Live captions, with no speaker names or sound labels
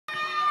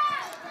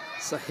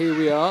So here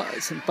we are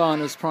at St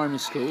Barnabas Primary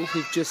School,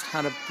 who've just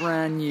had a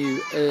brand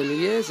new early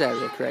years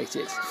area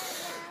created.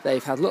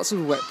 They've had lots of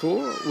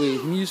wetboard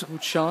with musical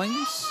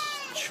chimes,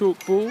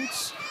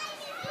 chalkboards,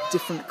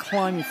 different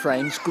climbing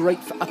frames,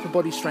 great for upper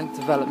body strength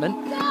development,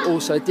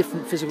 also a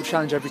different physical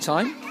challenge every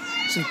time.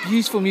 Some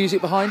beautiful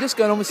music behind us,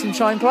 going on with some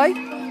chime play.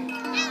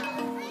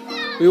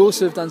 We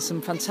also have done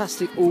some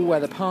fantastic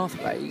all-weather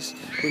pathways,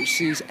 which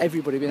sees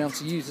everybody being able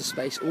to use the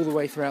space all the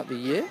way throughout the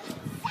year.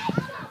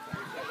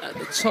 At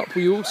the top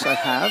we also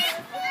have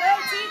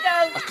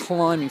a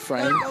climbing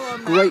frame,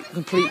 great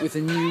complete with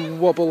a new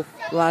wobble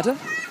ladder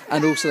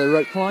and also the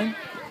rope climb.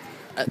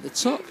 At the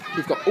top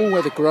we've got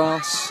all-weather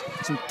grass,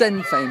 some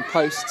den frame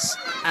posts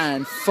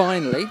and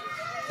finally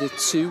the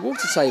 2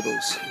 water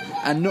tables.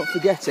 And not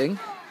forgetting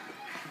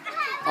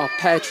our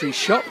pear tree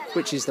shop,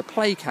 which is the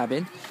play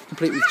cabin,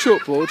 complete with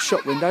chalkboard,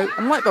 shop window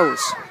and light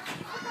bulbs.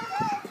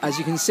 As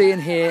you can see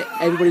and hear,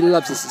 everybody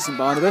loves this at St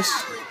Barnabas.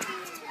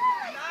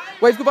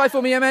 Wave goodbye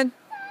for me, yeah, men.